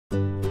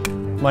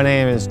My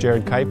name is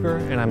Jarred Kuiper,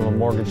 and I'm a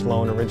mortgage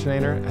loan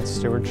originator at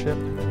Stewardship.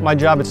 My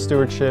job at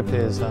Stewardship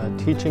is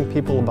teaching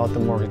people about the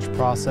mortgage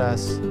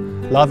process,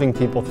 loving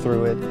people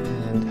through it,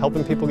 and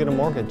helping people get a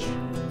mortgage.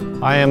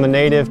 I am a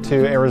native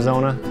to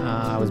Arizona.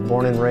 I was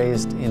born and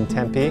raised in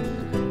Tempe.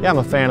 Yeah, I'm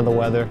a fan of the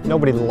weather.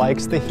 Nobody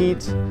likes the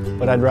heat,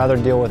 but I'd rather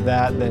deal with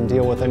that than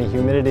deal with any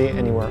humidity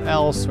anywhere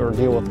else or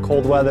deal with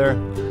cold weather.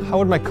 How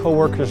would my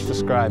coworkers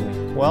describe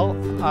me? Well,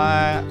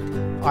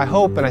 I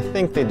hope and I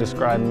think they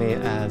describe me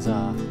as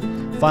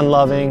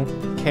fun-loving,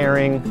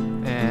 caring,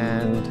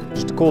 and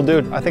just a cool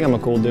dude. I think I'm a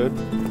cool dude.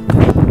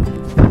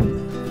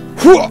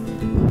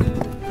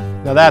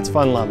 Now that's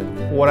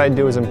fun-loving. What I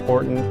do is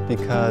important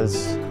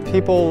because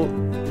people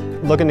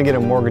looking to get a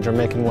mortgage are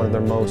making one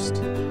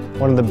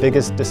of the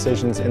biggest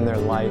decisions in their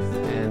life,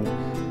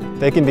 and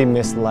they can be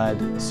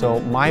misled. So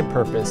my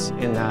purpose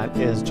in that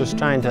is just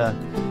trying to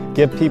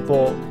give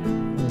people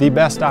the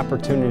best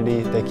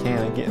opportunity they can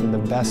at getting the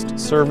best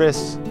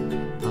service,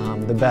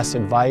 the best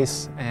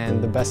advice,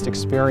 and the best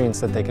experience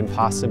that they can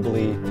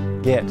possibly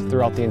get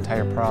throughout the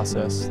entire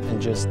process,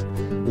 and just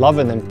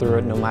loving them through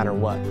it no matter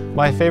what.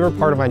 My favorite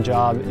part of my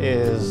job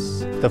is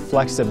the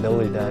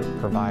flexibility that it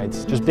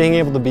provides. Just being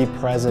able to be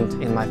present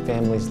in my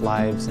family's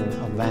lives and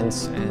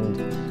events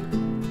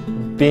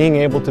and being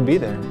able to be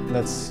there.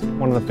 That's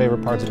one of the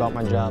favorite parts about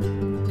my job.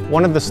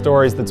 One of the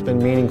stories that's been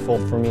meaningful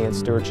for me at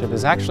Stewardship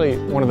is actually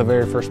one of the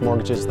very first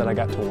mortgages that I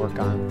got to work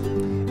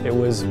on. It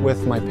was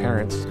with my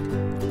parents.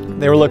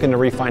 They were looking to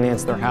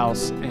refinance their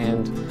house,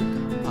 and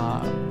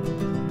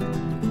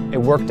it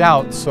worked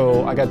out,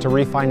 so I got to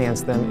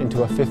refinance them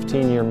into a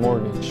 15-year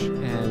mortgage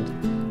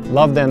and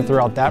loved them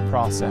throughout that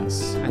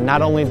process. And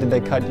not only did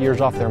they cut years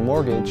off their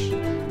mortgage,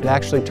 it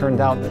actually turned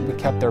out that we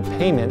kept their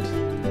payment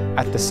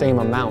at the same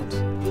amount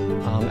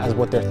as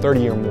what their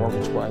 30-year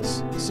mortgage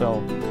was. So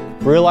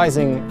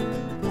realizing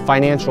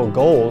financial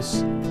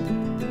goals,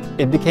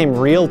 it became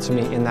real to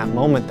me in that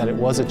moment that it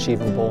was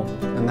achievable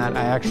and that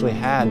I actually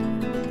had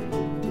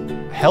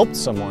helped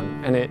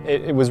someone, and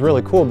it was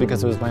really cool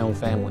because it was my own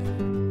family.